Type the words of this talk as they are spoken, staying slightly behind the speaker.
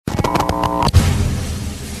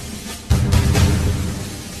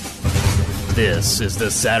This is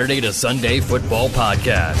the Saturday to Sunday Football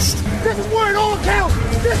Podcast. This is where it all counts.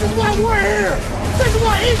 This is why we're here. This is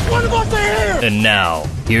why each one of us are here. And now,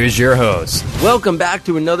 here's your host. Welcome back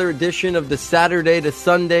to another edition of the Saturday to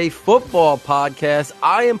Sunday Football Podcast.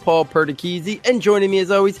 I am Paul Perticchese, and joining me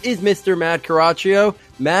as always is Mr. Matt Caraccio.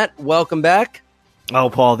 Matt, welcome back.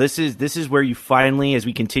 Oh, Paul, this is where you finally, as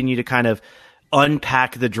we continue to kind of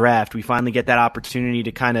unpack the draft, we finally get that opportunity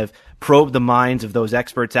to kind of probe the minds of those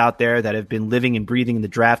experts out there that have been living and breathing the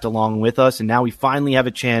draft along with us. And now we finally have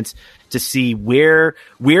a chance to see where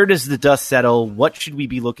does the dust settle? What should we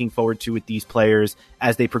be looking forward to with these players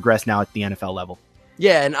as they progress now at the NFL level?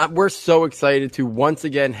 Yeah, and we're so excited to once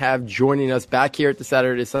again have joining us back here at the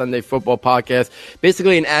Saturday Sunday Football Podcast,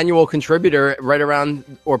 basically an annual contributor right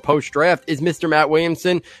around or post-draft, is Mr. Matt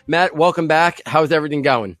Williamson. Matt, welcome back. How's everything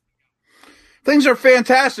going? Things are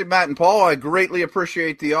fantastic, Matt and Paul. I greatly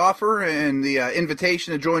appreciate the offer and the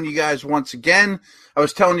invitation to join you guys once again. I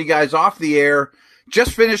was telling you guys off the air,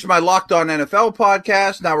 just finished my Locked On NFL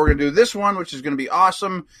podcast. Now we're going to do this one, which is going to be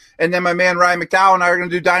awesome. And then my man Ryan McDowell and I are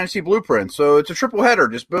going to do Dynasty Blueprint. So it's a triple header,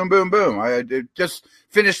 just boom, boom, boom. I just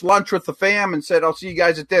finished lunch with the fam and said, I'll see you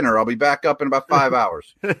guys at dinner. I'll be back up in about 5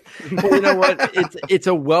 hours. Well, you know what? It's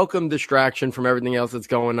a welcome distraction from everything else that's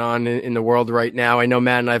going on in the world right now. I know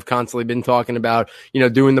Matt and I have constantly been talking about,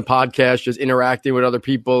 doing the podcast, just interacting with other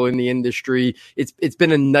people in the industry. It's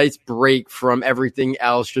been a nice break from everything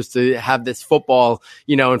else, just to have this football,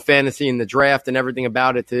 and fantasy and the draft and everything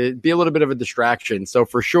about it to be a little bit of a distraction. So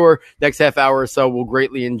for sure, next half hour or so, we'll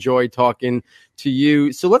greatly enjoy talking to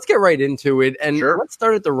you. So let's get right into it. And Let's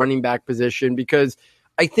start at the running back position, because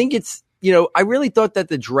I think it's, I really thought that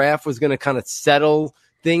the draft was going to kind of settle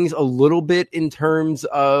things a little bit in terms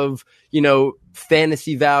of,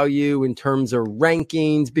 fantasy value, in terms of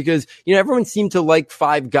rankings, because, everyone seemed to like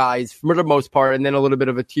five guys for the most part, and then a little bit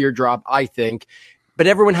of a teardrop, I think. But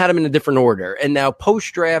everyone had them in a different order. And now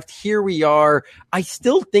post-draft, here we are. I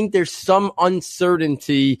still think there's some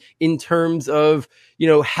uncertainty in terms of,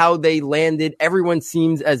 how they landed. Everyone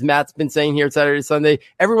seems, as Matt's been saying here at Saturday Sunday,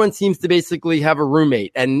 everyone seems to basically have a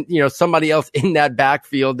roommate and, somebody else in that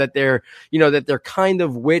backfield that they're kind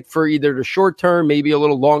of with for either the short term, maybe a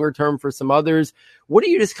little longer term for some others. What do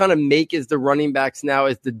you just kind of make as the running backs now,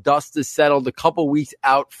 as the dust is settled a couple weeks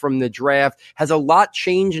out from the draft? Has a lot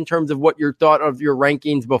changed in terms of what you thought of your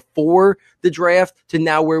rankings before the draft to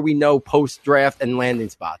now where we know post-draft and landing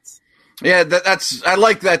spots? Yeah, I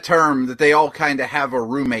like that term, that they all kind of have a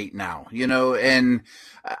roommate now, and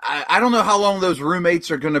I don't know how long those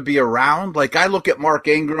roommates are going to be around. Like, I look at Mark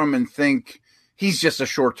Ingram and think he's just a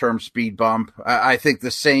short-term speed bump. I think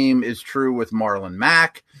the same is true with Marlon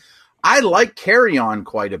Mack. I like Kerryon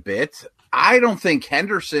quite a bit. I don't think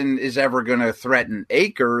Henderson is ever going to threaten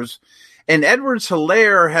Akers. And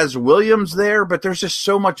Edwards-Helaire has Williams there, but there's just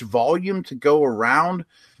so much volume to go around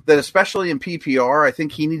that, especially in PPR, I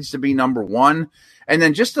think he needs to be number one. And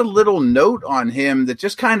then just a little note on him that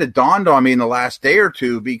just kind of dawned on me in the last day or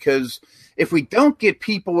two, because if we don't get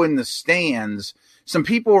people in the stands, some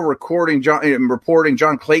people are reporting, John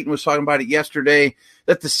Clayton was talking about it yesterday,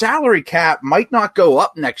 that the salary cap might not go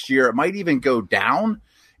up next year. It might even go down.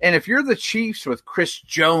 And if you're the Chiefs with Chris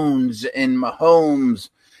Jones and Mahomes,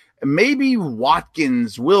 maybe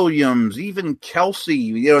Watkins, Williams, even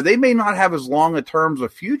Kelsey, they may not have as long a terms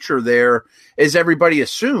of future there as everybody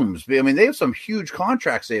assumes. I mean, they have some huge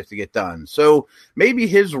contracts they have to get done. So maybe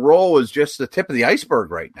his role is just the tip of the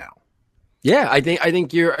iceberg right now. Yeah, I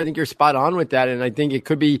think you're spot on with that. And I think it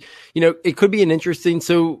could be, it could be an interesting.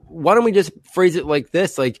 So why don't we just phrase it like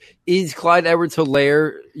this? Like, is Clyde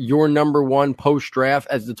Edwards-Helaire your number one post draft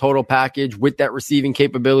as the total package with that receiving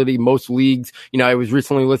capability? Most leagues, I was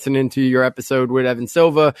recently listening to your episode with Evan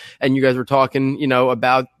Silva, and you guys were talking,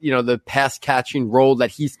 about, the pass catching role that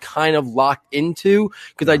he's kind of locked into.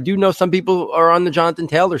 Cause I do know some people are on the Jonathan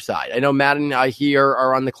Taylor side. I know Matt and I here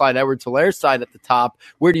are on the Clyde Edwards-Helaire side at the top.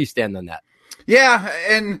 Where do you stand on that? Yeah,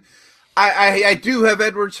 and I do have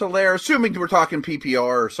Edwards-Helaire, assuming we're talking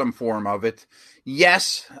PPR or some form of it.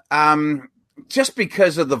 Yes, just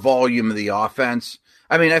because of the volume of the offense.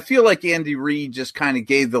 I mean, I feel like Andy Reid just kind of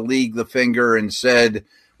gave the league the finger and said,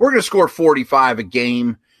 we're going to score 45 a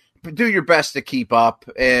game, but do your best to keep up.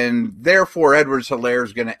 And therefore, Edwards-Helaire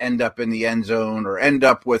is going to end up in the end zone or end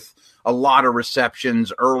up with a lot of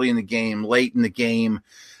receptions early in the game, late in the game.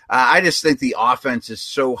 I just think the offense is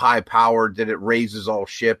so high-powered that it raises all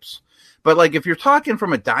ships. But, like, if you're talking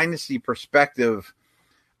from a dynasty perspective,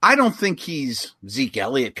 I don't think he's Zeke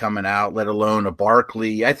Elliott coming out, let alone a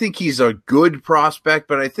Barkley. I think he's a good prospect,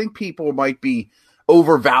 but I think people might be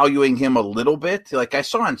overvaluing him a little bit. Like I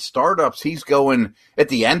saw in startups, he's going at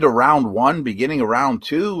the end of round 1, beginning of round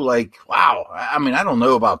 2. Like, wow. I mean, I don't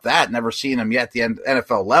know about that. Never seen him yet at the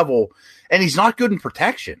NFL level. And he's not good in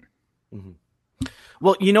protection. Mm-hmm.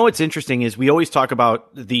 Well, you know, what's interesting is we always talk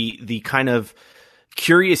about the kind of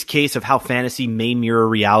curious case of how fantasy may mirror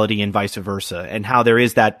reality and vice versa, and how there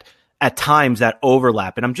is that at times that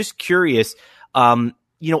overlap. And I'm just curious,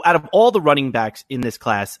 you know, out of all the running backs in this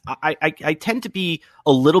class, I tend to be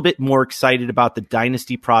a little bit more excited about the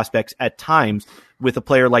dynasty prospects at times with a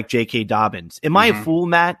player like J.K. Dobbins. Am I a fool,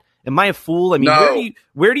 Matt? Am I a fool? I mean, no.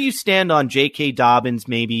 where do you stand on J.K. Dobbins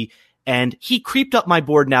maybe? And he creeped up my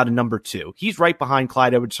board now to number 2. He's right behind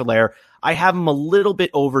Clyde Edwards-Helaire. I have him a little bit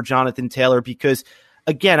over Jonathan Taylor because,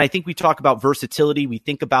 again, I think we talk about versatility. We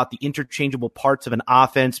think about the interchangeable parts of an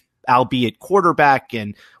offense, albeit quarterback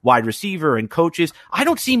and wide receiver and coaches. I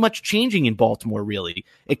don't see much changing in Baltimore, really,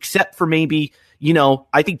 except for maybe, you know,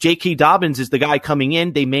 I think J.K. Dobbins is the guy coming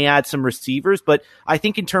in. They may add some receivers, but I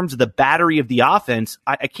think in terms of the battery of the offense,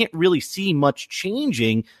 I can't really see much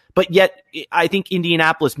changing. But yet, I think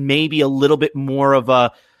Indianapolis may be a little bit more of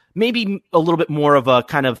a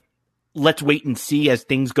kind of let's wait and see as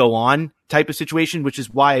things go on type of situation, which is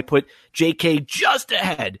why I put J.K. just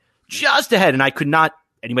ahead. And I could not,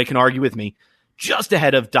 anybody can argue with me, just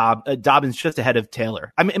ahead of Dobbins, just ahead of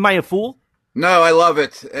Taylor. Am I a fool? No, I love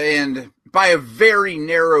it. And by a very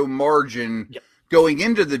narrow margin, Yep. Going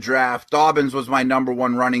into the draft, Dobbins was my number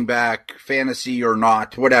 1 running back, fantasy or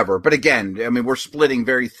not, whatever. But again, I mean, we're splitting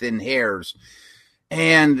very thin hairs.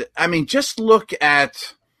 And, I mean, just look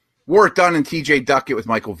at Warrick Dunn and TJ Duckett with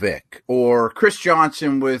Michael Vick, or Chris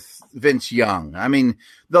Johnson with Vince Young. I mean,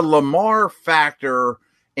 the Lamar factor,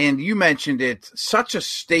 and you mentioned it, such a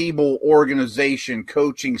stable organization,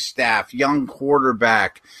 coaching staff, young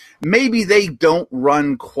quarterback. Maybe they don't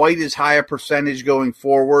run quite as high a percentage going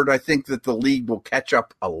forward. I think that the league will catch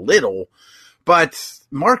up a little. But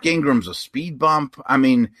Mark Ingram's a speed bump. I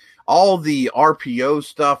mean, all the RPO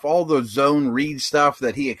stuff, all the zone read stuff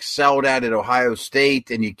that he excelled at Ohio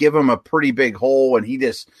State, and you give him a pretty big hole and he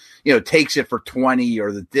just, you know, takes it for 20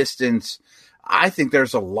 or the distance. I think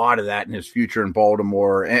there's a lot of that in his future in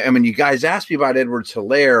Baltimore. I mean, you guys asked me about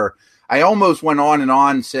Edwards-Helaire. I almost went on and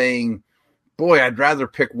on saying, boy, I'd rather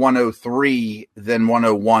pick 103 than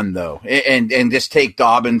 101, though, and just take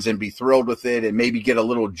Dobbins and be thrilled with it and maybe get a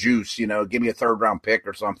little juice, you know, give me a 3rd-round pick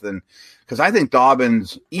or something, because I think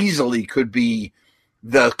Dobbins easily could be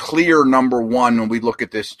the clear number 1 when we look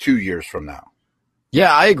at this 2 years from now.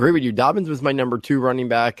 Yeah, I agree with you. Dobbins was my number 2 running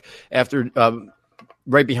back after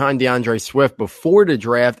right behind DeAndre Swift before the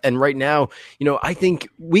draft. And right now, you know, I think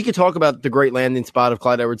we could talk about the great landing spot of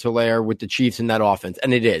Clyde Edwards-Helaire with the Chiefs in that offense.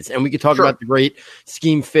 And it is. And we could talk about the great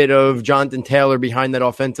scheme fit of Jonathan Taylor behind that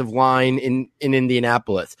offensive line in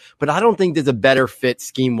Indianapolis. But I don't think there's a better fit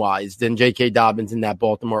scheme wise than J.K. Dobbins in that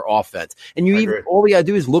Baltimore offense. And all we got to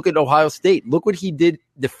do is look at Ohio State. Look what he did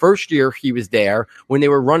the first year he was there when they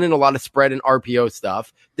were running a lot of spread and RPO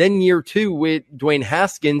stuff. Then year 2 with Dwayne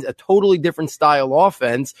Haskins, a totally different style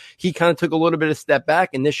offense. He kind of took a little bit of step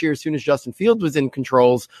back. And this year, as soon as Justin Fields was in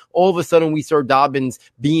controls, all of a sudden we saw Dobbins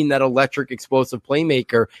being that electric, explosive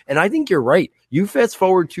playmaker. And I think you're right. You fast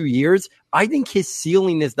forward 2 years, I think his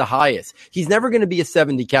ceiling is the highest. He's never going to be a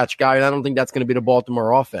 70 catch guy, and I don't think that's going to be the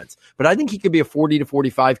Baltimore offense. But I think he could be a 40 to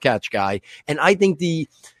 45 catch guy. And I think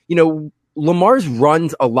Lamar's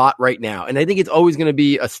runs a lot right now, and I think it's always going to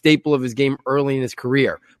be a staple of his game early in his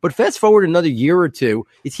career. But fast forward another year or two,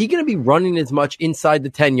 is he going to be running as much inside the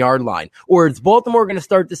 10-yard line, or is Baltimore going to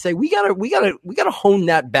start to say we gotta hone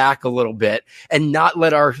that back a little bit and not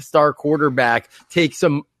let our star quarterback take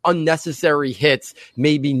some unnecessary hits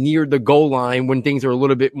maybe near the goal line when things are a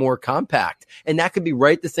little bit more compact? And that could be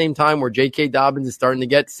right at the same time where J.K. Dobbins is starting to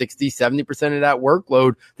get 60-70% of that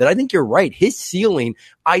workload. That I think you're right. His ceiling,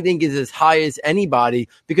 I think, is as high as anybody,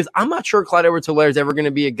 because I'm not sure Clyde Edwards-Helaire is ever going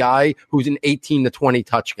to be a guy who's an 18 to 20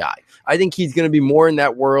 touch guy. I think he's going to be more in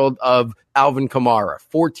that world of Alvin Kamara,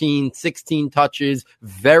 14, 16 touches,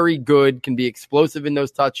 very good, can be explosive in those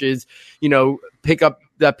touches, you know, pick up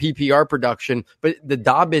that PPR production. But the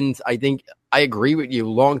Dobbins, I think, I agree with you.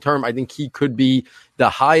 Long term, I think he could be the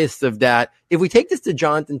highest of that. If we take this to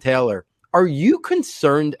Jonathan Taylor, are you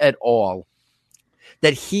concerned at all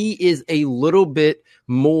that he is a little bit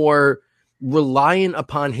more reliant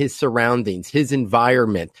upon his surroundings, his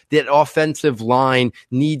environment? That offensive line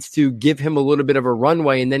needs to give him a little bit of a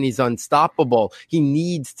runway, and then he's unstoppable. He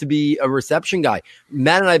needs to be a reception guy.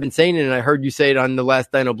 Matt and I have been saying it, and I heard you say it on the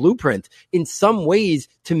last Dino Blueprint. In some ways,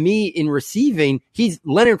 to me, in receiving,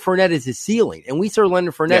 Leonard Fournette is his ceiling. And we saw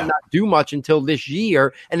Leonard Fournette not do much until this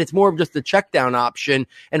year. And it's more of just a check down option.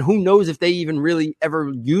 And who knows if they even really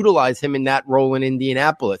ever utilize him in that role in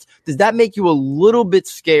Indianapolis. Does that make you a little bit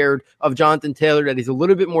scared of Jonathan Taylor, that he's a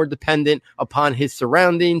little bit more dependent upon his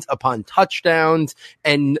surroundings, upon touchdowns,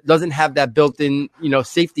 and doesn't have that built-in,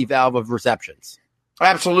 safety valve of receptions?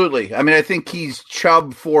 Absolutely. I mean, I think he's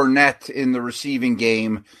Chubb Fournette in the receiving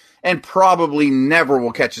game, and probably never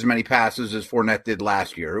will catch as many passes as Fournette did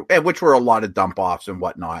last year, which were a lot of dump-offs and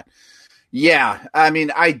whatnot. Yeah, I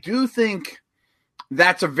mean, I do think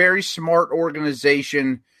that's a very smart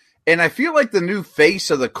organization, and I feel like the new face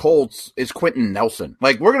of the Colts is Quentin Nelson.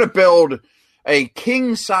 Like, we're going to build a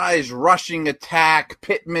king-size rushing attack.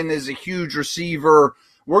 Pittman is a huge receiver.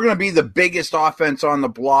 We're going to be the biggest offense on the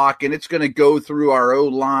block, and it's going to go through our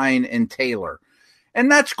O-line and Taylor.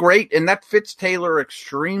 And that's great, and that fits Taylor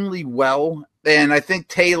extremely well. And I think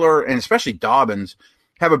Taylor, and especially Dobbins,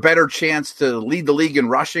 have a better chance to lead the league in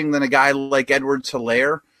rushing than a guy like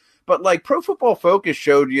Edwards-Helaire. But like Pro Football Focus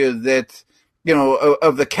showed you that,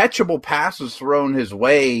 of the catchable passes thrown his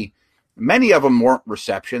way, many of them weren't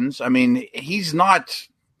receptions. I mean, he's not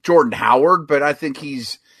Jordan Howard, but I think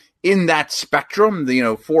he's in that spectrum,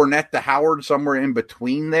 Fournette to Howard, somewhere in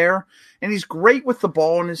between there. And he's great with the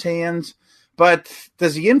ball in his hands, but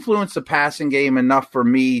does he influence the passing game enough for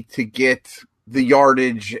me to get the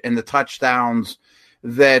yardage and the touchdowns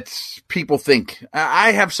that people think?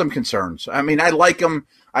 I have some concerns. I mean, I like him.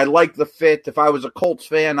 I like the fit. If I was a Colts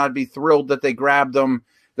fan, I'd be thrilled that they grabbed him.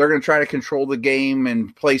 They're going to try to control the game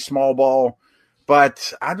and play small ball.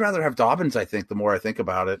 But I'd rather have Dobbins, I think, the more I think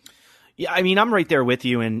about it. Yeah, I mean, I'm right there with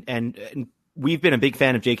you, and we've been a big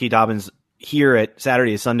fan of J.K. Dobbins here at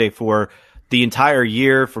Saturday to Sunday for the entire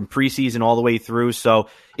year, from preseason all the way through. So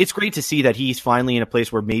it's great to see that he's finally in a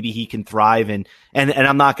place where maybe he can thrive. And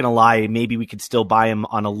I'm not going to lie, maybe we could still buy him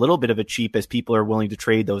on a little bit of a cheap as people are willing to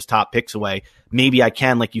trade those top picks away. Maybe I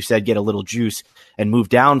can, like you said, get a little juice and move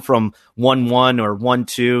down from 1-1 or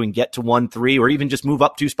 1-2 and get to 1-3, or even just move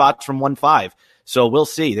up 2 spots from 1-5. So we'll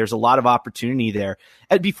see. There's a lot of opportunity there.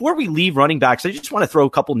 And before we leave running backs, I just want to throw a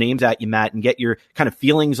couple names at you, Matt, and get your kind of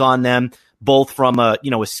feelings on them, both from a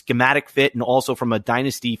schematic fit and also from a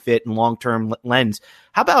dynasty fit and long-term lens.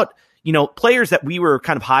 How about, players that we were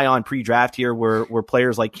kind of high on pre-draft here were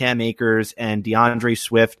players like Cam Akers and DeAndre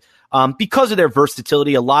Swift. Because of their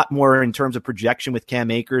versatility, a lot more in terms of projection with Cam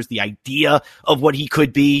Akers, the idea of what he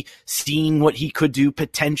could be, seeing what he could do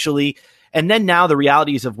potentially. And then now the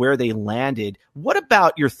realities of where they landed. What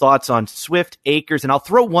about your thoughts on Swift, Akers? And I'll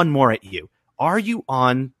throw one more at you. Are you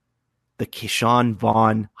on the Keyshawn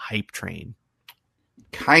Vaughn hype train?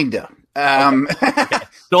 Kinda. Okay.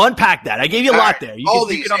 So unpack that. I gave you a lot there. I'll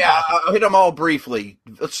hit them all briefly.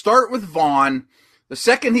 Let's start with Vaughn. The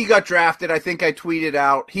second he got drafted, I think I tweeted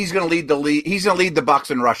out, he's going to lead the league. He's going to lead the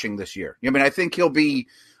Bucs in rushing this year. I mean, I think he'll be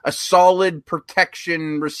a solid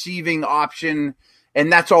protection receiving option, and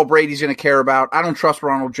that's all Brady's going to care about. I don't trust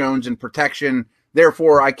Ronald Jones in protection.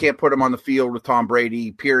 Therefore, I can't put him on the field with Tom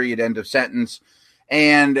Brady, period, end of sentence.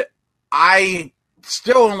 And I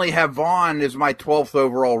still only have Vaughn as my 12th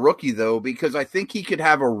overall rookie, though, because I think he could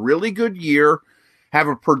have a really good year, have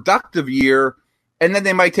a productive year, and then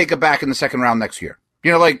they might take it back in the second round next year.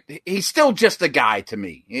 He's still just a guy to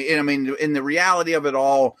me. I mean, in the reality of it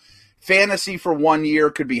all, fantasy for 1 year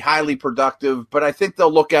could be highly productive, but I think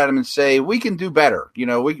they'll look at him and say, we can do better.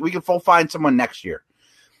 We can find someone next year.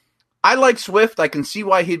 I like Swift. I can see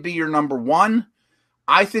why he'd be your number one.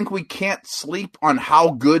 I think we can't sleep on how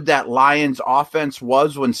good that Lions offense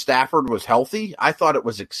was when Stafford was healthy. I thought it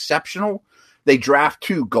was exceptional. They draft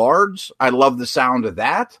 2 guards. I love the sound of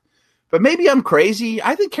that. But maybe I'm crazy.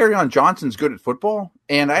 I think Kerryon Johnson's good at football,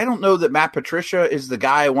 and I don't know that Matt Patricia is the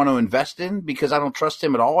guy I want to invest in because I don't trust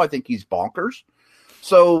him at all. I think he's bonkers.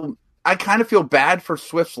 So I kind of feel bad for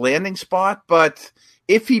Swift's landing spot, but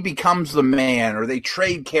if he becomes the man, or they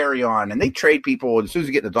trade Kerryon, and they trade people as soon as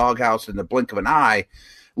you get in the doghouse in the blink of an eye,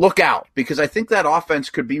 look out, because I think that offense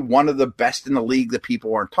could be one of the best in the league that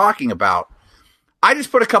people aren't talking about. I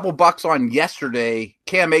just put a couple bucks on yesterday,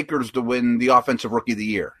 Cam Akers to win the Offensive Rookie of the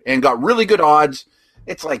Year, and got really good odds.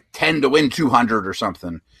 It's like 10 to win 200 or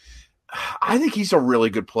something. I think he's a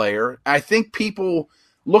really good player. I think people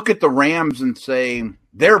look at the Rams and say,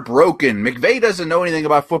 they're broken. McVay doesn't know anything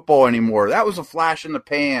about football anymore. That was a flash in the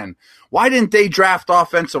pan. Why didn't they draft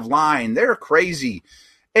offensive line? They're crazy.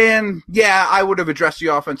 And yeah, I would have addressed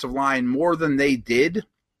the offensive line more than they did.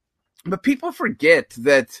 But people forget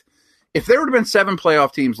that if there would have been 7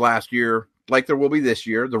 playoff teams last year, like there will be this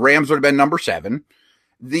year, the Rams would have been number 7.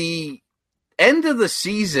 The end of the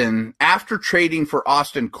season, after trading for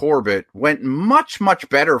Austin Corbett, went much, much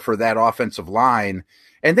better for that offensive line.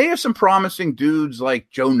 And they have some promising dudes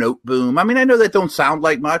like Joe Noteboom. I mean, I know that don't sound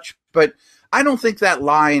like much, but I don't think that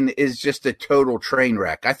line is just a total train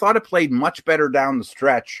wreck. I thought it played much better down the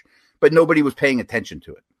stretch, but nobody was paying attention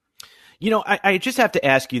to it. You know, I just have to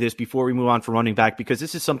ask you this before we move on for running back, because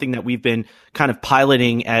this is something that we've been kind of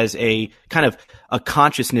piloting as a kind of a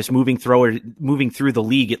consciousness moving through the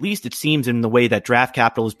league. At least it seems in the way that draft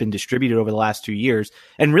capital has been distributed over the last 2 years,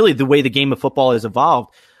 and really the way the game of football has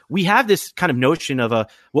evolved. We have this kind of notion of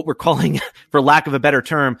what we're calling, for lack of a better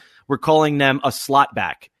term, we're calling them a slot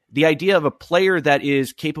back. The idea of a player that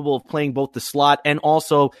is capable of playing both the slot and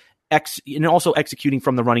also executing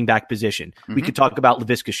from the running back position. Mm-hmm. We could talk about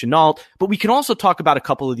Laviska Shenault, but we can also talk about a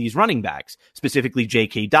couple of these running backs, specifically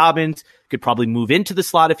J.K. Dobbins, could probably move into the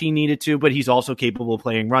slot if he needed to, but he's also capable of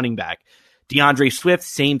playing running back. DeAndre Swift,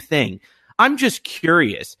 same thing. I'm just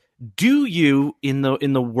curious, do you, in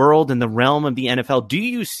the world, in the realm of the NFL, do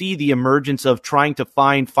you see the emergence of trying to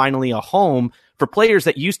find finally a home for players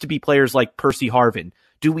that used to be players like Percy Harvin?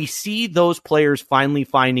 Do we see those players finally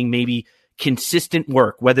finding maybe consistent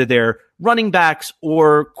work, whether they're running backs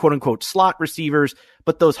or quote unquote slot receivers,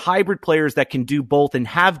 but those hybrid players that can do both and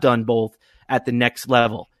have done both at the next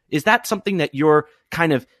level? Is that something that you're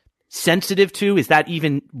kind of sensitive to? Is that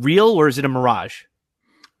even real, or is it a mirage?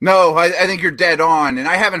 No, I think you're dead on. And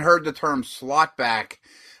I haven't heard the term slot back,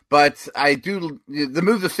 but I do the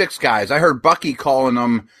move the six guys. I heard Bucky calling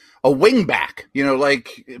them a wing back,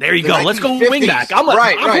 like there you go. Let's go wing back. Who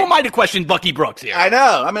am I to question Bucky Brooks here? I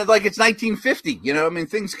know. I mean, like it's 1950. I mean,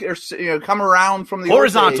 things are come around from the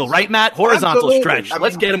horizontal, right, Matt? Horizontal Absolutely. stretch.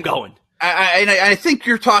 Let's get him going. I think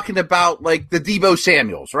you're talking about like the Deebo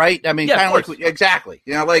Samuels, right? I mean, yeah, kind of like exactly.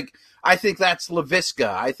 Like I think that's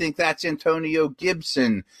Laviska. I think that's Antonio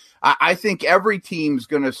Gibson. I think every team's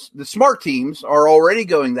the smart teams are already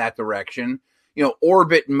going that direction.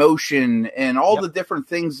 Orbit motion and all the different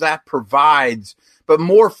things that provides, but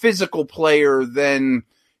more physical player than,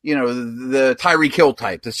 the Tyreek Hill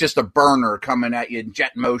type. That's just a burner coming at you in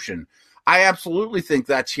jet motion. I absolutely think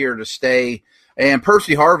that's here to stay. And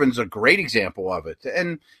Percy Harvin's a great example of it.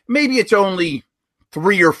 And maybe it's only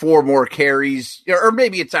 3 or 4 more carries, or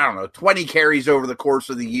maybe it's, 20 carries over the course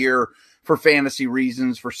of the year for fantasy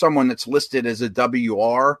reasons for someone that's listed as a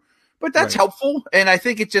WR. But that's helpful, and I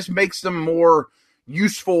think it just makes them more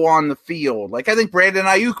useful on the field. Like, I think Brandon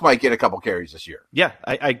Ayuk might get a couple carries this year. Yeah,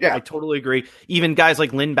 I totally agree. Even guys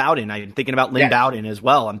like Lynn Bowden, I'm thinking about Lynn Bowden as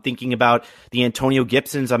well. I'm thinking about the Antonio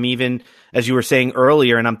Gibsons. I'm even, as you were saying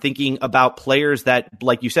earlier, and I'm thinking about players that,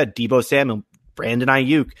 like you said, Deebo Samuel, Brandon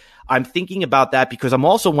Ayuk. I'm thinking about that because I'm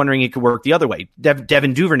also wondering it could work the other way.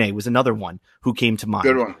 Devin Duvernay was another one who came to mind.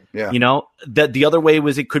 Good one, yeah. The other way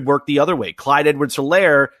was it could work the other way. Clyde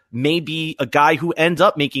Edwards-Helaire may be a guy who ends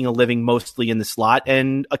up making a living mostly in the slot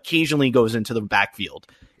and occasionally goes into the backfield.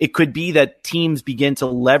 It could be that teams begin to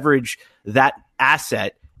leverage that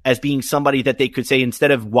asset as being somebody that they could say, instead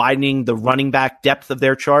of widening the running back depth of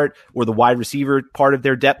their chart or the wide receiver part of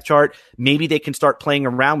their depth chart, maybe they can start playing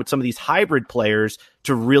around with some of these hybrid players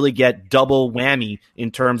to really get double whammy in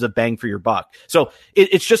terms of bang for your buck. So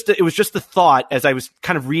it was just the thought as I was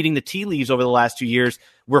kind of reading the tea leaves over the last 2 years.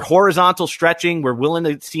 We're horizontal stretching.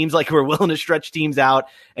 It seems like we're willing to stretch teams out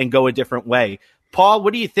and go a different way. Paul,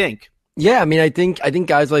 what do you think? Yeah, I mean, I think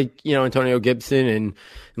guys like, Antonio Gibson and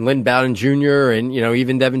Lynn Bowden Jr. and,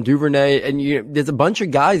 even Devin Duvernay, and there's a bunch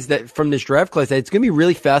of guys that from this draft class that it's going to be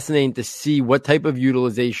really fascinating to see what type of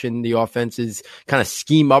utilization the offenses kind of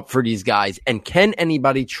scheme up for these guys, and can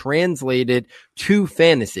anybody translate it to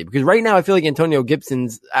fantasy? Because right now I feel like Antonio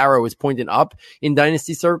Gibson's arrow is pointing up in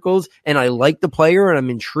dynasty circles, and I like the player and I'm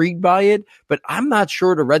intrigued by it, but I'm not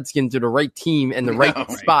sure the Redskins are the right team and the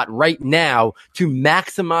right spot right now to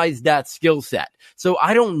maximize that skill set. So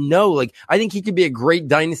I don't know. Like, I think he could be a great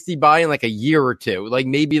dynasty buy in like a year or two. Like,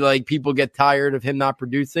 maybe like people get tired of him not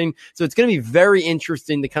producing. So it's going to be very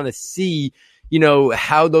interesting to kind of see,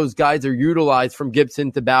 how those guys are utilized, from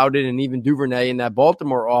Gibson to Bowden and even Duvernay in that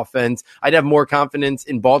Baltimore offense. I'd have more confidence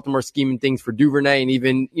in Baltimore scheming things for Duvernay and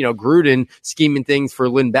even, Gruden scheming things for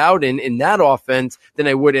Lynn Bowden in that offense than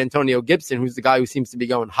I would Antonio Gibson, who's the guy who seems to be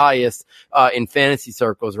going highest in fantasy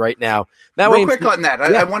circles right now. Real quick on that.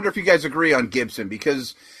 I wonder if you guys agree on Gibson,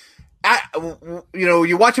 because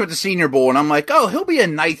you watch him at the Senior Bowl, and I'm like, oh, he'll be a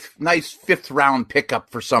nice 5th round pickup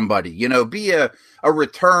for somebody. Be a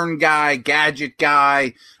return guy, gadget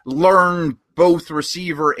guy, learn both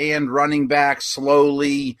receiver and running back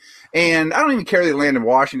slowly. And I don't even care that he landed in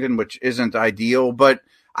Washington, which isn't ideal, but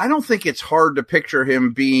I don't think it's hard to picture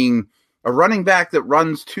him being a running back that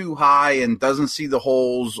runs too high and doesn't see the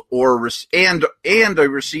holes, or and a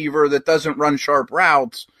receiver that doesn't run sharp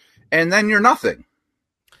routes, and then you're nothing.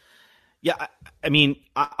 Yeah, I mean,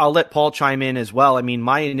 I'll let Paul chime in as well. I mean,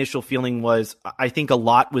 my initial feeling was I think a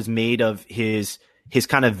lot was made of his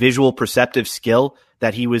kind of visual perceptive skill,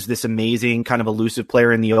 that he was this amazing kind of elusive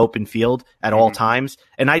player in the open field at all times.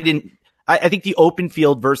 And I think the open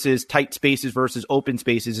field versus tight spaces versus open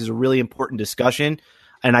spaces is a really important discussion.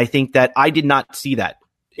 And I think that I did not see that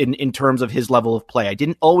in terms of his level of play. I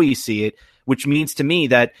didn't always see it, which means to me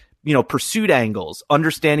that, you know, pursuit angles,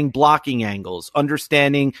 understanding blocking angles,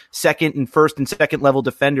 understanding second and second level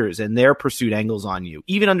defenders and their pursuit angles on you,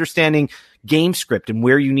 even understanding game script and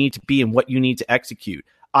where you need to be and what you need to execute.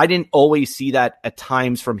 I didn't always see that at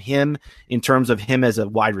times from him in terms of him as a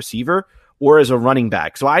wide receiver or as a running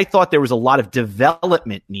back. So I thought there was a lot of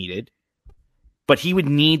development needed, but he would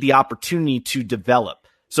need the opportunity to develop.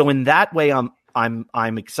 So in that way,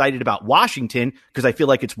 I'm excited about Washington because I feel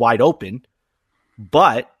like it's wide open,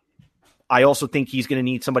 but I also think he's going to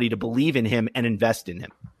need somebody to believe in him and invest in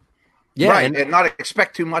him. Yeah, right, and not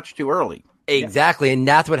expect too much too early. Exactly, and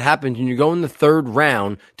that's what happens when you go in the third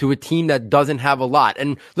round to a team that doesn't have a lot.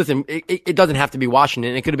 And listen, it doesn't have to be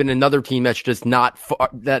Washington. It could have been another team that's just not far,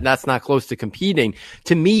 that's not close to competing.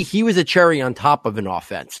 To me, he was a cherry on top of an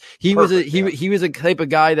offense. He was a type of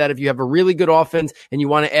guy that if you have a really good offense and you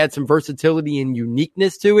want to add some versatility and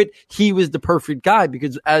uniqueness to it, he was the perfect guy,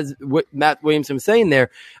 because as what Matt Williamson was saying there,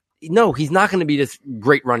 no, he's not going to be this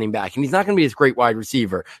great running back, and he's not going to be this great wide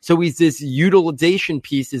receiver. So he's this utilization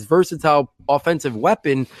piece, this versatile offensive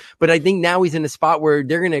weapon. But I think now he's in a spot where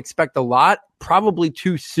they're going to expect a lot, probably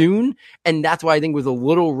too soon. And that's why I think it was a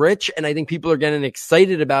little rich. And I think people are getting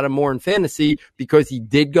excited about him more in fantasy because he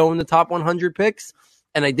did go in the top 100 picks.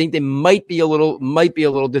 And I think they might be a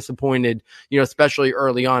little disappointed, you know, especially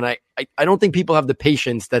early on. I don't think people have the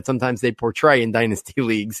patience that sometimes they portray in dynasty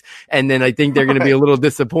leagues. And then I think they're going to be a little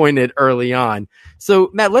disappointed early on. So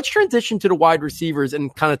Matt, let's transition to the wide receivers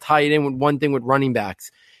and kind of tie it in with one thing with running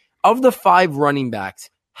backs. Of the 5 running backs,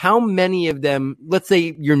 how many of them, let's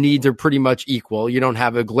say your needs are pretty much equal, you don't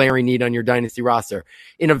have a glaring need on your dynasty roster.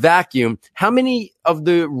 In a vacuum, how many of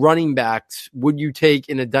the running backs would you take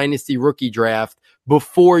in a dynasty rookie draft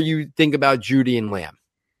before you think about Jeudy and Lamb?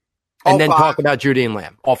 And All then 5. talk about Jeudy and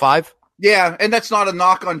Lamb. All 5? Yeah, and that's not a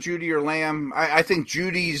knock on Jeudy or Lamb. I think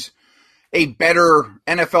Judy's a better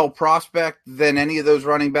NFL prospect than any of those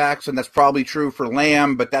running backs, and that's probably true for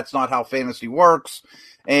Lamb, but that's not how fantasy works.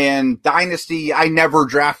 And dynasty, I never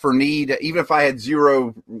draft for need. Even if I had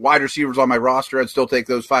 0 wide receivers on my roster, I'd still take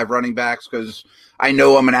those 5 running backs because I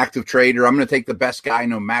know I'm an active trader. I'm going to take the best guy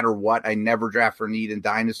no matter what. I never draft for need in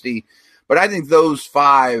dynasty. But I think those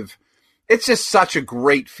 5, it's just such a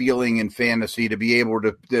great feeling in fantasy to be able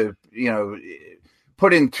to you know,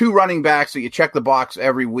 put in 2 running backs that you check the box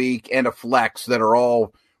every week and a flex that are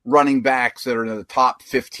all running backs that are in the top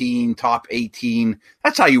 15, top 18.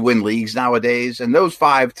 That's how you win leagues nowadays. And those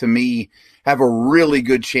 5 to me have a really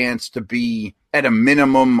good chance to be at a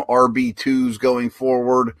minimum RB2s going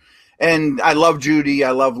forward. And I love Jeudy. I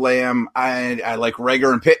love Lamb. I like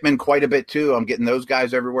Reagor and Pittman quite a bit too. I'm getting those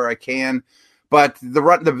guys everywhere I can. But the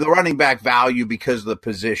running back value because of the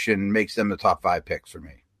position makes them the top 5 picks for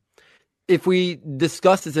me. If we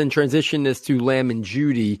discuss this and transition this to Lamb and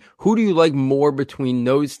Jeudy, who do you like more between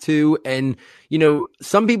those two? And, you know,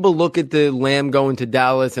 some people look at the Lamb going to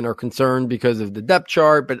Dallas and are concerned because of the depth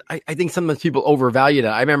chart, but I think sometimes people overvalue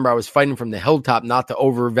that. I remember I was fighting from the hilltop not to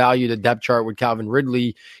overvalue the depth chart with Calvin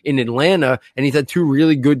Ridley in Atlanta, and he's had 2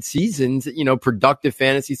 really good seasons, you know, productive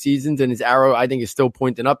fantasy seasons, and his arrow, I think, is still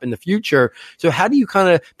pointing up in the future. So how do you kind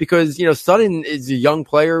of, because, you know, Sutton is a young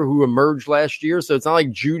player who emerged last year, so it's not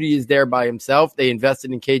like Jeudy is there by himself. They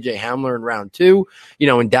invested in KJ Hamler in round 2. You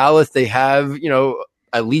know, in Dallas, they have, you know,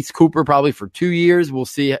 at least Cooper probably for 2 years. We'll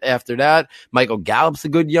see after that. Michael Gallup's a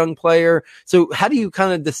good young player. So how do you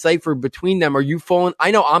kind of decipher between them? Are you falling?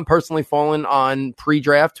 I know I'm personally falling on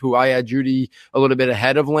pre-draft, who I had Jeudy a little bit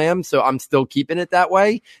ahead of Lamb, so I'm still keeping it that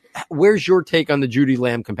way. Where's your take on the Jeudy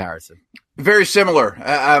Lamb comparison? Very similar.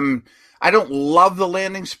 I don't love the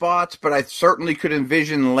landing spots, but I certainly could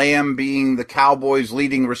envision Lamb being the Cowboys'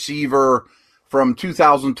 leading receiver from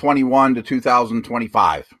 2021 to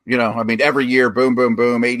 2025. You know, I mean, every year, boom, boom,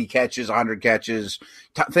 boom, 80 catches, 100 catches.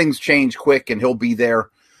 Things change quick, and he'll be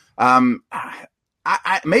there.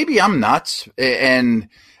 Maybe I'm nuts, and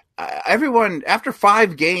everyone, after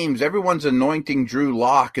 5 games, everyone's anointing Drew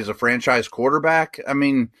Lock as a franchise quarterback. I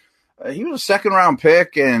mean, he was a 2nd-round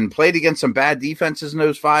pick and played against some bad defenses in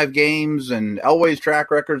those 5 games, and Elway's track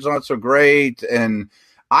record's not so great. And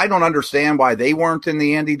I don't understand why they weren't in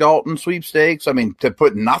the Andy Dalton sweepstakes. I mean, to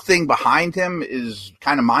put nothing behind him is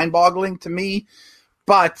kind of mind-boggling to me.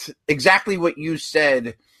 But exactly what you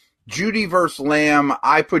said, Jeudy versus Lamb,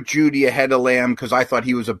 I put Jeudy ahead of Lamb because I thought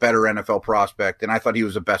he was a better NFL prospect, and I thought he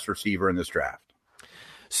was the best receiver in this draft.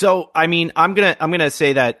 So, I mean, I'm gonna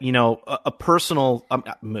say that, a personal.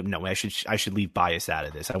 No, I should leave bias out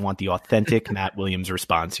of this. I want the authentic Matt Williams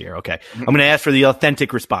response here. Okay, I'm gonna ask for the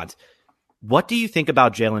authentic response. What do you think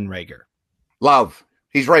about Jalen Reagor? Love.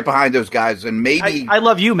 He's right behind those guys, and maybe I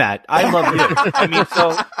love you, Matt. I love you. I mean,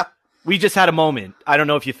 so we just had a moment. I don't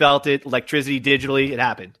know if you felt it, electricity digitally. It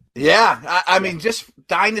happened. Yeah, I mean, just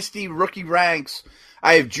dynasty rookie ranks.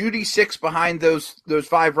 I have Jeudy 6 behind those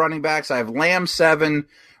 5 running backs. I have Lamb 7,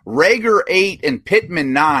 Reagor 8, and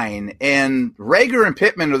Pittman 9. And Reagor and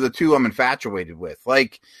Pittman are the 2 I'm infatuated with.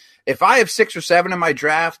 Like, if I have 6 or 7 in my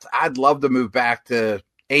draft, I'd love to move back to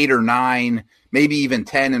 8 or 9, maybe even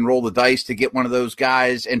 10, and roll the dice to get one of those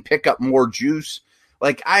guys and pick up more juice.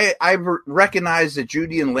 Like, I recognize that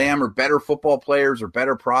Jeudy and Lamb are better football players or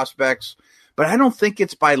better prospects, but I don't think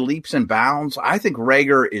it's by leaps and bounds. I think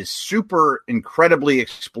Reagor is super incredibly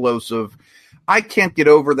explosive. I can't get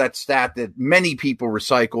over that stat that many people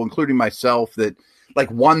recycle, including myself, that like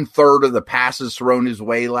 1/3 of the passes thrown his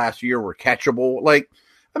way last year were catchable. Like,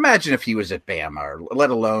 imagine if he was at Bama, or let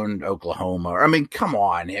alone Oklahoma. I mean, come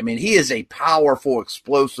on. I mean, he is a powerful,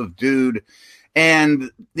 explosive dude.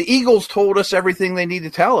 And the Eagles told us everything they need to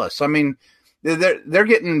tell us. I mean, they're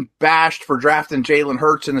getting bashed for drafting Jalen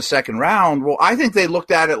Hurts in the 2nd round. Well, I think they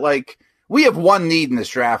looked at it like, we have one need in this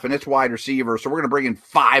draft, and it's wide receiver, so we're going to bring in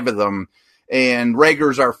 5 of them, and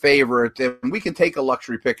Reagor's our favorite, and we can take a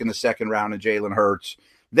luxury pick in the 2nd round of Jalen Hurts.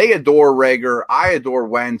 They adore Reagor. I adore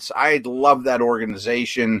Wentz. I love that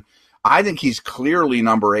organization. I think he's clearly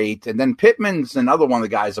number 8, and then Pittman's another one of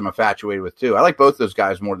the guys I'm infatuated with, too. I like both those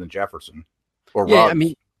guys more than Jefferson or Ruggs. I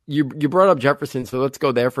mean, you brought up Jefferson, so let's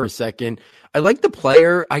go there for a second. I like the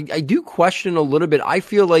player. I do question a little bit. I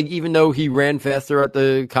feel like even though he ran faster at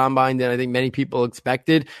the combine than I think many people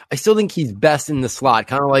expected, I still think he's best in the slot.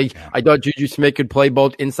 Kind of like I thought Juju Smith could play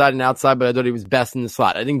both inside and outside, but I thought he was best in the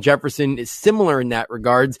slot. I think Jefferson is similar in that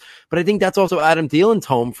regards, but I think that's also Adam Thielen's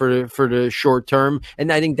home for the short term,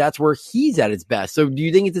 and I think that's where he's at his best. So do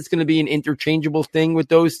you think it's going to be an interchangeable thing with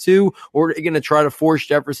those two, or are they going to try to force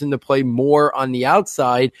Jefferson to play more on the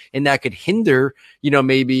outside, and that could hinder,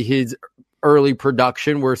 maybe his early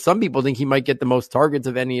production, where some people think he might get the most targets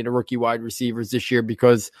of any of the rookie wide receivers this year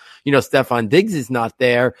because, Stephon Diggs is not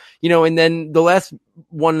there, and then the last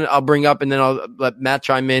one I'll bring up, and then I'll let Matt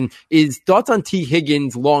chime in, is thoughts on T.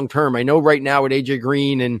 Higgins long term. I know right now with AJ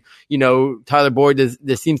Green and, Tyler Boyd,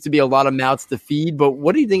 there seems to be a lot of mouths to feed, but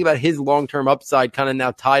what do you think about his long-term upside kind of now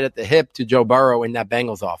tied at the hip to Joe Burrow in that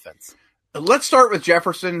Bengals offense? Let's start with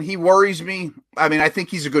Jefferson. He worries me. I mean, I think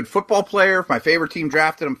he's a good football player. If my favorite team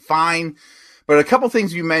drafted him, fine. But a couple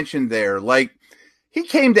things you mentioned there, like he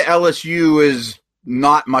came to LSU as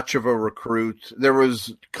not much of a recruit. There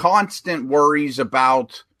was constant worries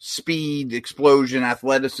about speed, explosion,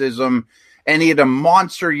 athleticism, and he had a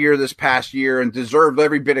monster year this past year and deserved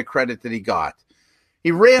every bit of credit that he got.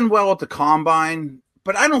 He ran well at the combine,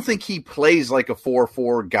 but I don't think he plays like a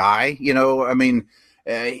 4-4 guy.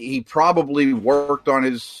 He probably worked on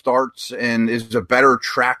his starts and is a better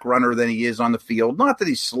track runner than he is on the field. Not that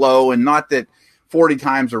he's slow, and not that 40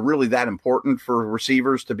 times are really that important for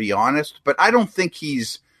receivers, to be honest, but I don't think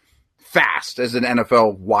he's fast as an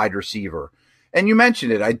NFL wide receiver. And you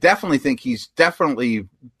mentioned it. I definitely think he's definitely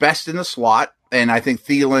best in the slot, and I think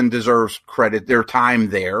Thielen deserves credit, their time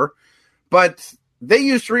there. But they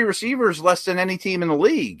use 3 receivers less than any team in the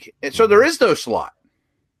league, and so there is no slot.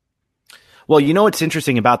 Well, what's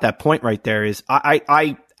interesting about that point right there is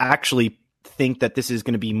I actually think that this is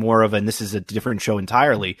going to be more of, and this is a different show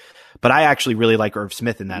entirely, but I actually really like Irv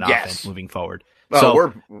Smith in that offense moving forward.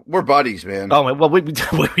 So we're buddies, man. Oh, well,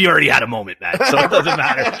 we already had a moment, Matt, so it doesn't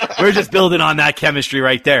matter. We're just building on that chemistry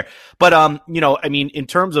right there. But, in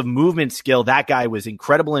terms of movement skill, that guy was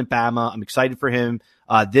incredible in Bama. I'm excited for him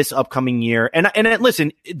this upcoming year. And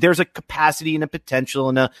listen, there's a capacity and a potential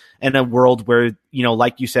in a world where,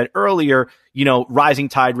 like you said earlier, rising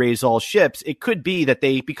tide raises all ships. It could be that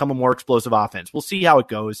they become a more explosive offense. We'll see how it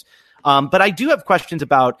goes. But I do have questions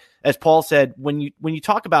about, as Paul said, when you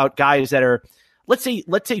talk about guys that are, let's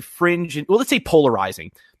say fringe, let's say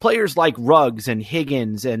polarizing, players like Ruggs and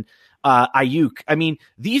Higgins and Ayuk. I mean,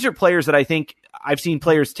 these are players that I think I've seen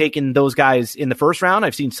players taking those guys in the 1st round.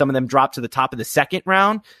 I've seen some of them drop to the top of the 2nd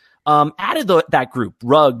round. Out of that group,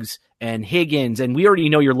 Ruggs and Higgins, and we already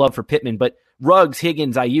know your love for Pittman, but Ruggs,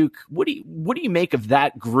 Higgins, Ayuk, what do you make of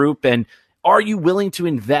that group? And are you willing to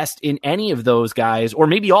invest in any of those guys, or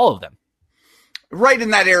maybe all of them? Right in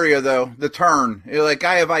that area, though, the turn. Like,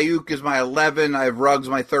 I have Ayuk as my 11, I have Ruggs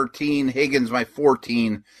my 13, Higgins my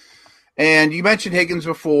 14. And you mentioned Higgins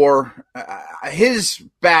before. His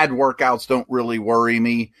bad workouts don't really worry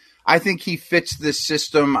me. I think he fits this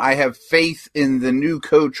system. I have faith in the new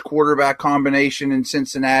coach quarterback combination in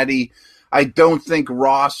Cincinnati. I don't think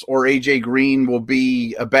Ross or A.J. Green will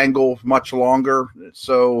be a Bengal much longer,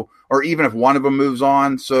 or even if one of them moves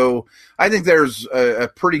on. So I think there's a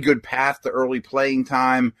pretty good path to early playing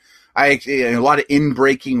time. A lot of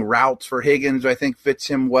in-breaking routes for Higgins, I think, fits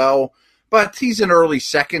him well. But he's an early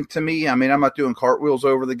second to me. I mean, I'm not doing cartwheels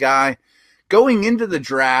over the guy. Going into the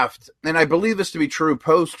draft, and I believe this to be true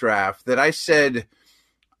post-draft, that I said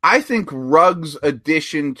I think Ruggs'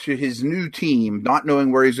 addition to his new team, not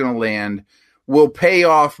knowing where he's going to land, will pay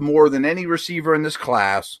off more than any receiver in this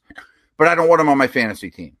class, but I don't want him on my fantasy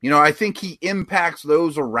team. I think he impacts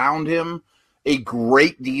those around him a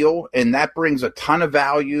great deal, and that brings a ton of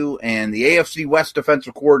value, and the AFC West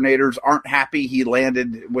defensive coordinators aren't happy he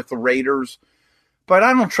landed with the Raiders. But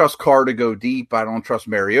I don't trust Carr to go deep. I don't trust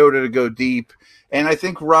Mariota to go deep. And I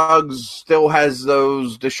think Ruggs still has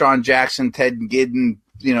those Deshaun Jackson, Ted Ginn,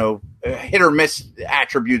 hit or miss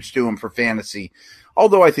attributes to him for fantasy.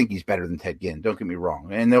 Although I think he's better than Ted Ginn, don't get me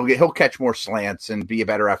wrong. And he'll catch more slants and be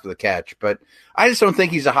better after the catch. But I just don't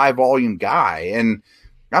think he's a high volume guy. And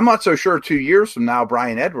I'm not so sure 2 years from now,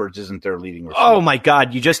 Bryan Edwards isn't their leading receiver. Oh my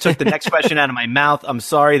God! You just took the next question out of my mouth. I'm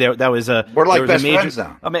sorry. That was a we're like best major, friends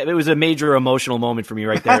now. I mean, it was a major emotional moment for me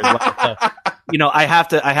right there. As well. I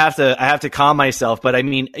have to calm myself. But I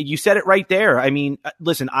mean, you said it right there. I mean,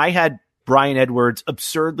 listen, I had Bryan Edwards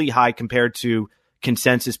absurdly high compared to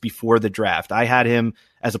consensus before the draft. I had him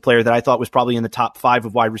as a player that I thought was probably in the top 5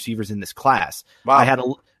 of wide receivers in this class. Wow. I had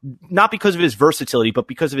not because of his versatility, but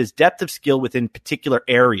because of his depth of skill within particular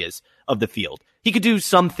areas of the field. He could do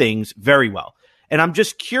some things very well. And I'm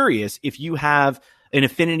just curious if you have an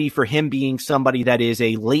affinity for him being somebody that is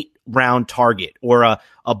a late round target or a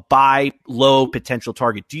buy low potential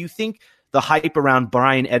target. Do you think the hype around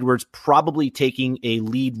Bryan Edwards probably taking a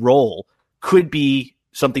lead role could be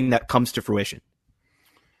something that comes to fruition?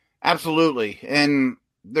 Absolutely. And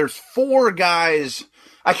there's 4 guys.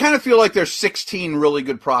 I kind of feel like there's 16 really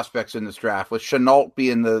good prospects in this draft, with Shenault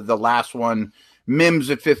being the last one,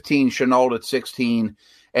 Mims at 15, Shenault at 16.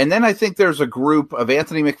 And then I think there's a group of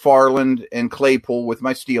Anthony McFarland and Claypool with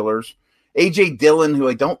my Steelers, A.J. Dillon, who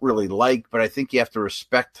I don't really like, but I think you have to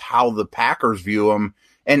respect how the Packers view him,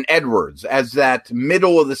 and Edwards as that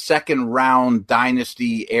middle of the second round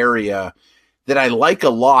dynasty area that I like a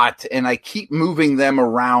lot, and I keep moving them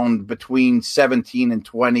around between 17 and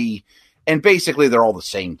 20, and basically they're all the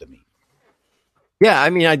same to me. Yeah,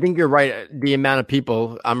 I mean, I think you're right. The amount of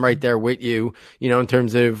people, I'm right there with you, in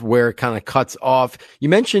terms of where it kind of cuts off. You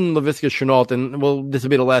mentioned Laviska Shenault, and this will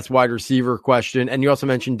be the last wide receiver question. And you also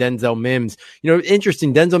mentioned Denzel Mims.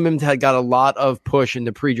 Interesting. Denzel Mims had got a lot of push in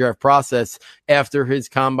the pre-draft process after his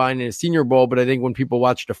combine and his Senior Bowl. But I think when people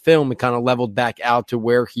watched the film, it kind of leveled back out to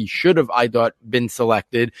where he should have, I thought, been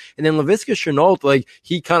selected. And then Laviska Shenault,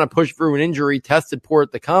 he kind of pushed through an injury, tested poor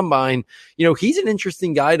at the combine. He's an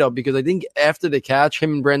interesting guy, though, because I think after the catch,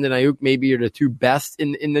 him and Brandon Ayuk maybe are the 2 best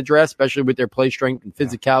in the draft, especially with their play strength and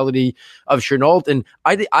physicality of Shenault. And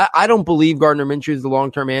I don't believe Gardner Minshew is the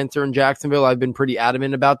long-term answer in Jacksonville. I've been pretty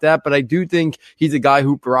adamant about that, but I do think he's a guy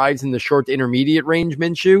who thrives in the short to intermediate range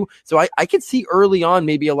Minshew. So I could see early on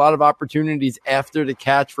maybe a lot of opportunities after the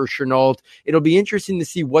catch for Shenault. It'll be interesting to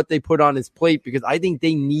see what they put on his plate, because I think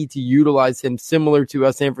they need to utilize him similar to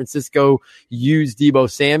how San Francisco used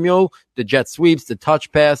Deebo Samuel, the jet sweeps, the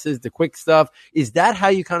touch passes, the quick stuff. Is that how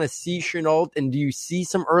you kind of see Shenault? And do you see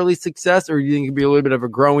some early success, or do you think it'd be a little bit of a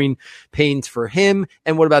growing pains for him?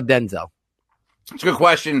 And what about Denzel? It's a good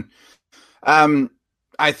question.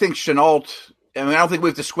 I think Shenault, I don't think we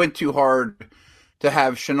have to squint too hard to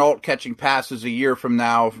have Shenault catching passes a year from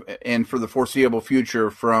now and for the foreseeable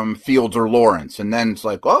future from Fields or Lawrence. And then it's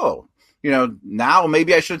like, now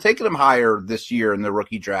maybe I should have taken him higher this year in the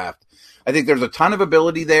rookie draft. I think there's a ton of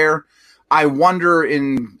ability there. I wonder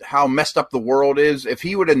in how messed up the world is. If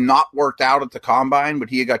he would have not worked out at the combine, would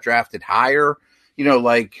he have got drafted higher?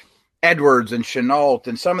 Like Edwards and Shenault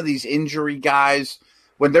and some of these injury guys.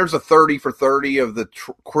 When there's a 30 for 30 of the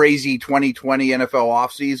crazy 2020 NFL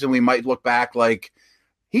offseason, we might look back like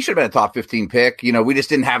he should have been a top 15 pick. We just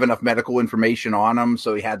didn't have enough medical information on him,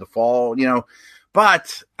 so he had to fall,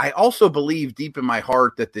 But I also believe deep in my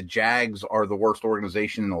heart that the Jags are the worst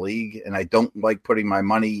organization in the league, and I don't like putting my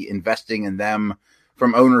money investing in them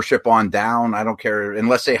from ownership on down. I don't care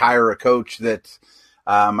unless they hire a coach that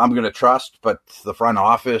I'm going to trust, but the front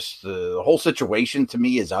office, the whole situation to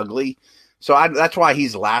me is ugly. So that's why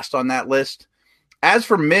he's last on that list. As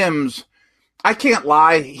for Mims, I can't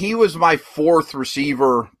lie. He was my fourth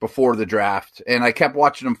receiver before the draft, and I kept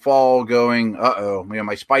watching him fall going, uh-oh,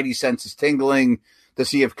 my spidey sense is tingling to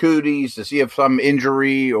see if cooties, to see if some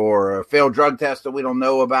injury or a failed drug test that we don't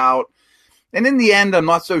know about. And in the end, I'm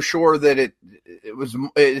not so sure that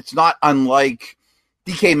it's not unlike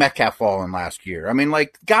DK Metcalf falling last year. I mean,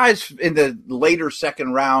 like, guys in the later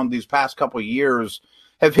second round these past couple of years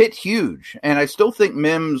have hit huge. And I still think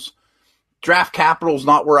Mims' draft capital is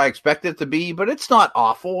not where I expect it to be, but it's not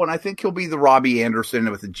awful. And I think he'll be the Robbie Anderson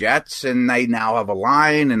with the Jets. And they now have a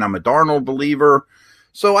line, and I'm a Darnold believer.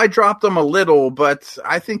 So I dropped him a little, but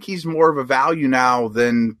I think he's more of a value now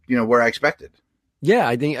than, where I expected. Yeah,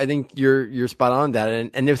 I think you're spot on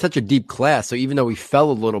that. And there was such a deep class. So even though he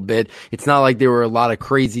fell a little bit, it's not like there were a lot of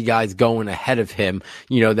crazy guys going ahead of him,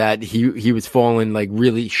 that he was falling like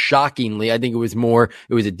really shockingly. I think it was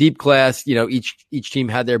a deep class. Each team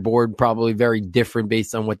had their board probably very different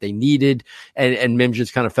based on what they needed. And Mims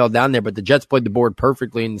just kind of fell down there, but the Jets played the board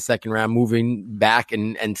perfectly in the second round, moving back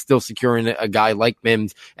and still securing a guy like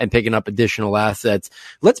Mims and picking up additional assets.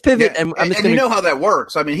 Let's pivot. Yeah, and you know how that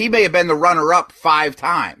works. I mean, he may have been the runner up 5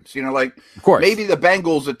 times, of course. Maybe the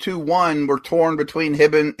Bengals at 2-1 were torn between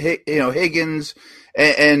Higgins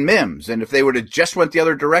and Mims. And if they would have just went the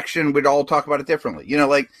other direction, we'd all talk about it differently.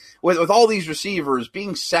 With all these receivers,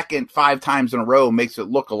 being second 5 times in a row makes it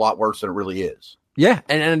look a lot worse than it really is. Yeah,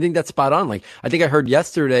 and I think that's spot on. Like, I think I heard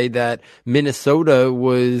yesterday that Minnesota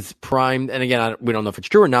was primed, and again, we don't know if it's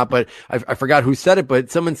true or not, but I forgot who said it,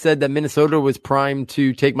 but someone said that Minnesota was primed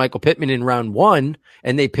to take Michael Pittman in round 1,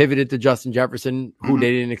 and they pivoted to Justin Jefferson, who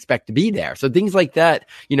they didn't expect to be there. So things like that,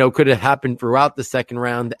 could have happened throughout the second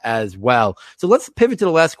round as well. So let's pivot to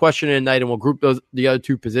the last question of the night, and we'll group the other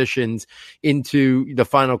 2 positions into the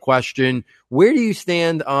final question. Where do you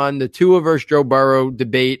stand on the Tua versus Joe Burrow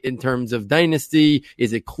debate in terms of dynasty?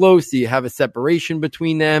 Is it close? Do you have a separation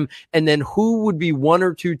between them? And then who would be 1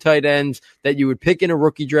 or 2 tight ends that you would pick in a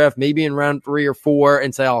rookie draft, maybe in round 3 or 4,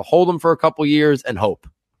 and say, I'll hold them for a couple years and hope?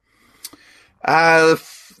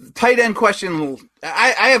 Tight end question.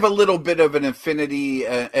 I have a little bit of an affinity,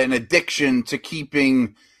 an addiction to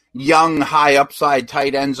keeping young, high upside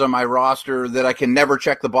tight ends on my roster that I can never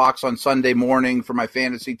check the box on Sunday morning for my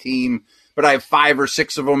fantasy team. But I have 5 or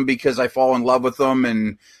 6 of them because I fall in love with them,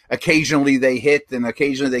 and occasionally they hit and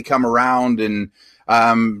occasionally they come around. And,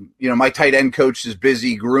 my tight end coach is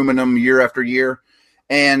busy grooming them year after year.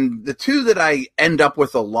 And the 2 that I end up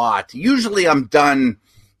with a lot, usually I'm done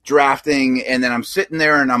drafting and then I'm sitting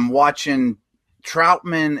there and I'm watching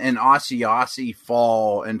Troutman and Ossie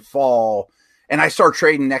fall. And I start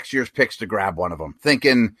trading next year's picks to grab one of them,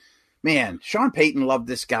 thinking, man, Sean Payton loved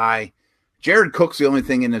this guy. Jared Cook's the only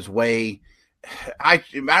thing in his way. I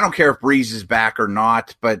don't care if Breeze is back or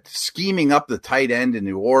not, but scheming up the tight end in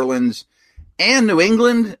New Orleans and New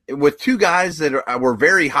England with 2 guys that were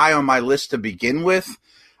very high on my list to begin with,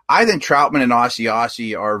 I think Troutman and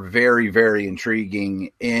Ossie are very, very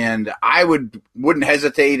intriguing, and I wouldn't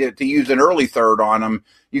hesitate to use an early third on them.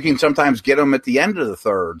 You can sometimes get them at the end of the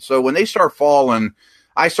third. So when they start falling,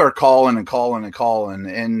 I start calling,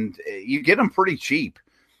 and you get them pretty cheap.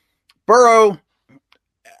 Burrow,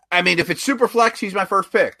 I mean, if it's super flex, he's my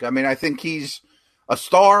first pick. I mean, I think he's a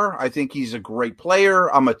star. I think he's a great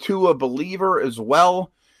player. I'm a Tua believer as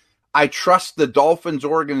well. I trust the Dolphins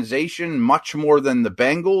organization much more than the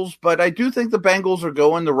Bengals, but I do think the Bengals are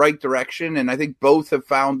going the right direction, and I think both have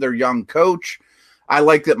found their young coach. I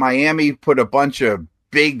like that Miami put a bunch of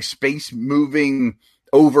big space-moving,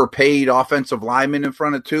 overpaid offensive linemen in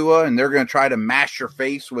front of Tua, and they're going to try to mash your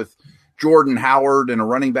face with Jordan Howard and a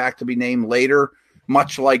running back to be named later,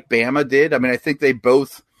 much like Bama did. I mean, I think they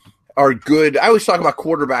both are good. I always talk about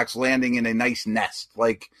quarterbacks landing in a nice nest.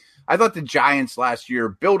 Like, I thought the Giants last year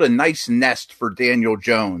built a nice nest for Daniel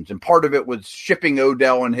Jones, and part of it was shipping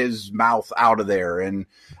Odell and his mouth out of there. And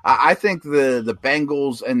I think the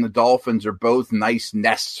Bengals and the Dolphins are both nice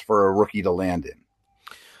nests for a rookie to land in.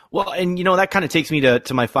 Well, and that kind of takes me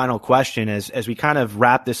to my final question as we kind of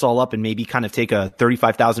wrap this all up and maybe kind of take a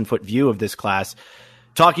 35,000-foot view of this class,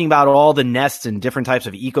 talking about all the nests and different types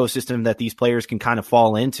of ecosystem that these players can kind of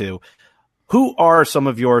fall into. Who are some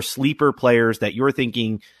of your sleeper players that you're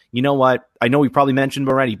thinking, you know what, I know we probably mentioned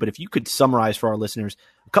them already, but if you could summarize for our listeners,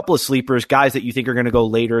 a couple of sleepers, guys that you think are going to go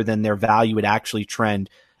later than their value would actually trend,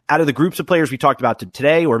 out of the groups of players we talked about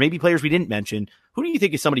today, or maybe players we didn't mention, who do you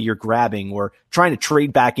think is somebody you're grabbing or trying to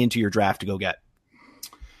trade back into your draft to go get?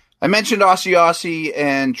 I mentioned Ossie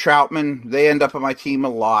and Troutman. They end up on my team a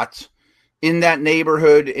lot. in that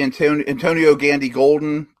neighborhood. Antonio Gandy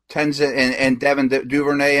Golden and Devin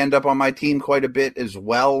Duvernay end up on my team quite a bit as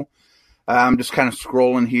well. I'm just kind of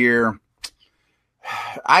scrolling here.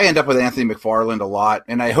 I end up with Anthony McFarland a lot,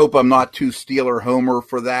 and I hope I'm not too Steeler homer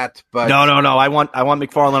for that. But no. I want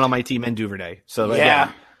McFarland on my team and Duvernay. So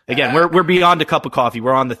yeah. Again, we're beyond a cup of coffee.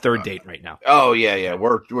 We're on the third date right now. Oh yeah.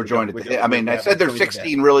 We're joined. I mean, I said there's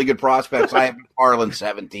 16 really good prospects. I have McFarland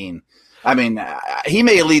 17. I mean, he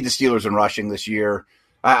may lead the Steelers in rushing this year.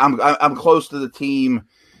 I'm close to the team.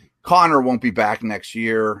 Connor won't be back next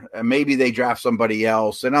year. Maybe they draft somebody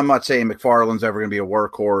else. And I'm not saying McFarland's ever going to be a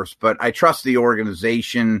workhorse, but I trust the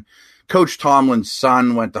organization. Coach Tomlin's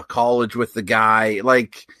son went to college with the guy.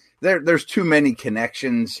 Like, there's too many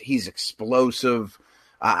connections. He's explosive.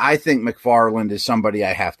 I think McFarland is somebody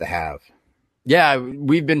I have to have. Yeah,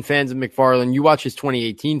 we've been fans of McFarland. You watch his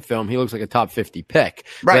 2018 film, he looks like a top 50 pick.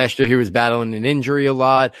 Right. Last year, he was battling an injury a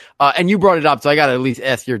lot. And you brought it up, so I got to at least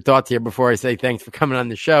ask your thoughts here before I say thanks for coming on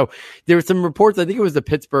the show. There were some reports, I think it was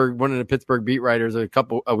one of the Pittsburgh beat writers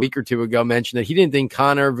a week or two ago mentioned that he didn't think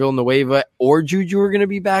Connor, Villanueva, or Juju were going to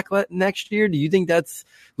be back next year. Do you think that's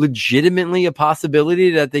legitimately a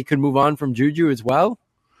possibility that they could move on from Juju as well?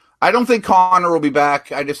 I don't think Connor will be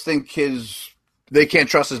back. I just think they can't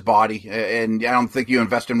trust his body, and I don't think you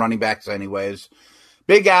invest in running backs anyways.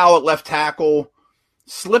 Big Al at left tackle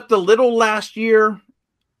slipped a little last year.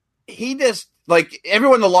 He just, like,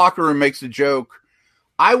 everyone in the locker room makes a joke.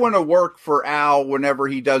 I want to work for Al whenever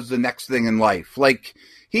he does the next thing in life. Like,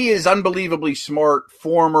 he is unbelievably smart,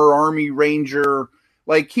 former Army Ranger.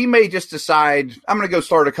 Like, he may just decide, I'm going to go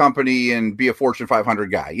start a company and be a Fortune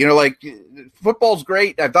 500 guy. You know, like, football's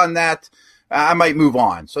great. I've done that. I might move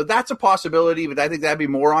on. So that's a possibility, but I think that'd be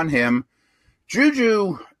more on him.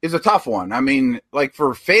 Juju is a tough one. I mean, like,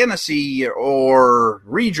 for fantasy or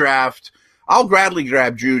redraft, I'll gladly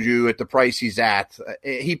grab Juju at the price he's at.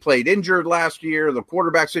 He played injured last year. The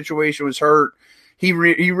quarterback situation was hurt. He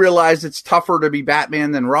realized it's tougher to be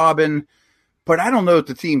Batman than Robin. But I don't know if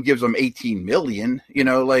the team gives him $18 million. You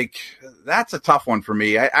know, like, that's a tough one for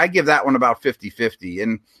me. I give that one about 50-50.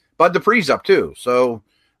 And Bud Dupree's up too. So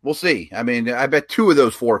we'll see. I mean, I bet 2 of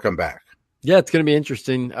those 4 come back. Yeah, it's going to be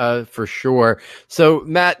interesting for sure. So,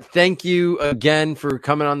 Matt, thank you again for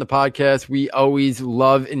coming on the podcast. We always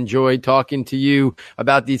enjoy talking to you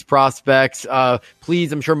about these prospects.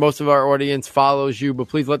 Please, I'm sure most of our audience follows you, but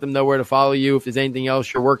please let them know where to follow you. If there's anything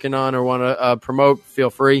else you're working on or want to promote,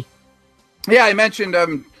 feel free. Yeah, I mentioned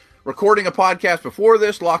I'm recording a podcast before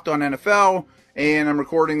this, Locked On NFL, and I'm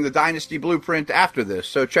recording the Dynasty Blueprint after this.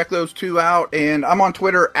 So check those 2 out, and I'm on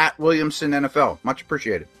Twitter at WilliamsonNFL. Much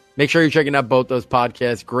appreciated. Make sure you're checking out both those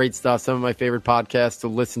podcasts. Great stuff. Some of my favorite podcasts to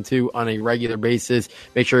listen to on a regular basis.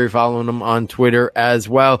 Make sure you're following them on Twitter as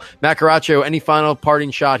well. Matt Caraccio, any final parting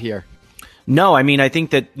shot here? No, I mean, I think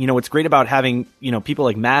that, what's great about having, people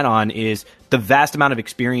like Matt on is the vast amount of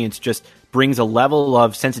experience just brings a level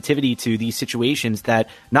of sensitivity to these situations that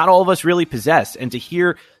not all of us really possess. And to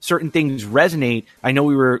hear certain things resonate, I know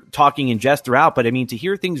we were talking in jest throughout, but I mean, to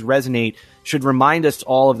hear things resonate should remind us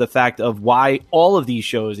all of the fact of why all of these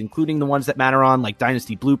shows, including the ones that Matt are on, like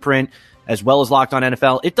Dynasty Blueprint, as well as Locked On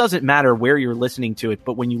NFL, it doesn't matter where you're listening to it.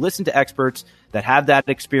 But when you listen to experts that have that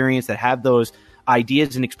experience, that have those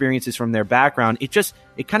ideas and experiences from their background,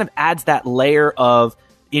 it kind of adds that layer of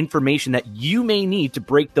information that you may need to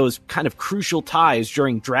break those kind of crucial ties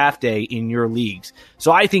during draft day in your leagues.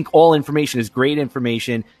 So I think all information is great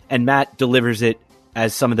information, and Matt delivers it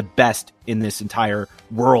as some of the best in this entire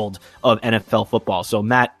world of NFL football. So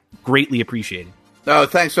Matt, greatly appreciated. Oh,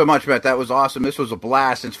 thanks so much, Matt. That was awesome. This was a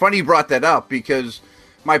blast. It's funny you brought that up because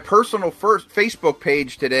my personal first Facebook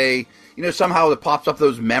page today, somehow it pops up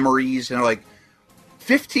those memories and like,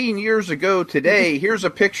 15 years ago today, here's a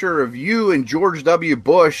picture of you and George W.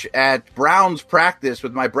 Bush at Browns practice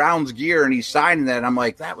with my Browns gear, and he's signing that. And I'm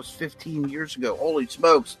like, that was 15 years ago. Holy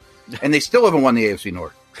smokes. And they still haven't won the AFC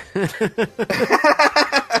North.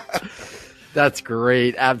 That's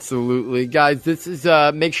great. Absolutely. Guys, this is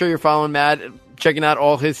make sure you're following Matt, checking out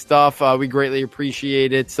all his stuff. We greatly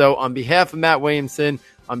appreciate it. So on behalf of Matt Williamson,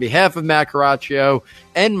 on behalf of Matt Caraccio,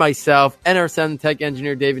 and myself, and our sound and tech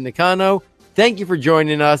engineer, David Nicano, thank you for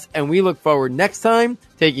joining us, and we look forward next time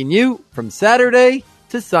taking you from Saturday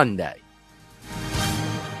to Sunday.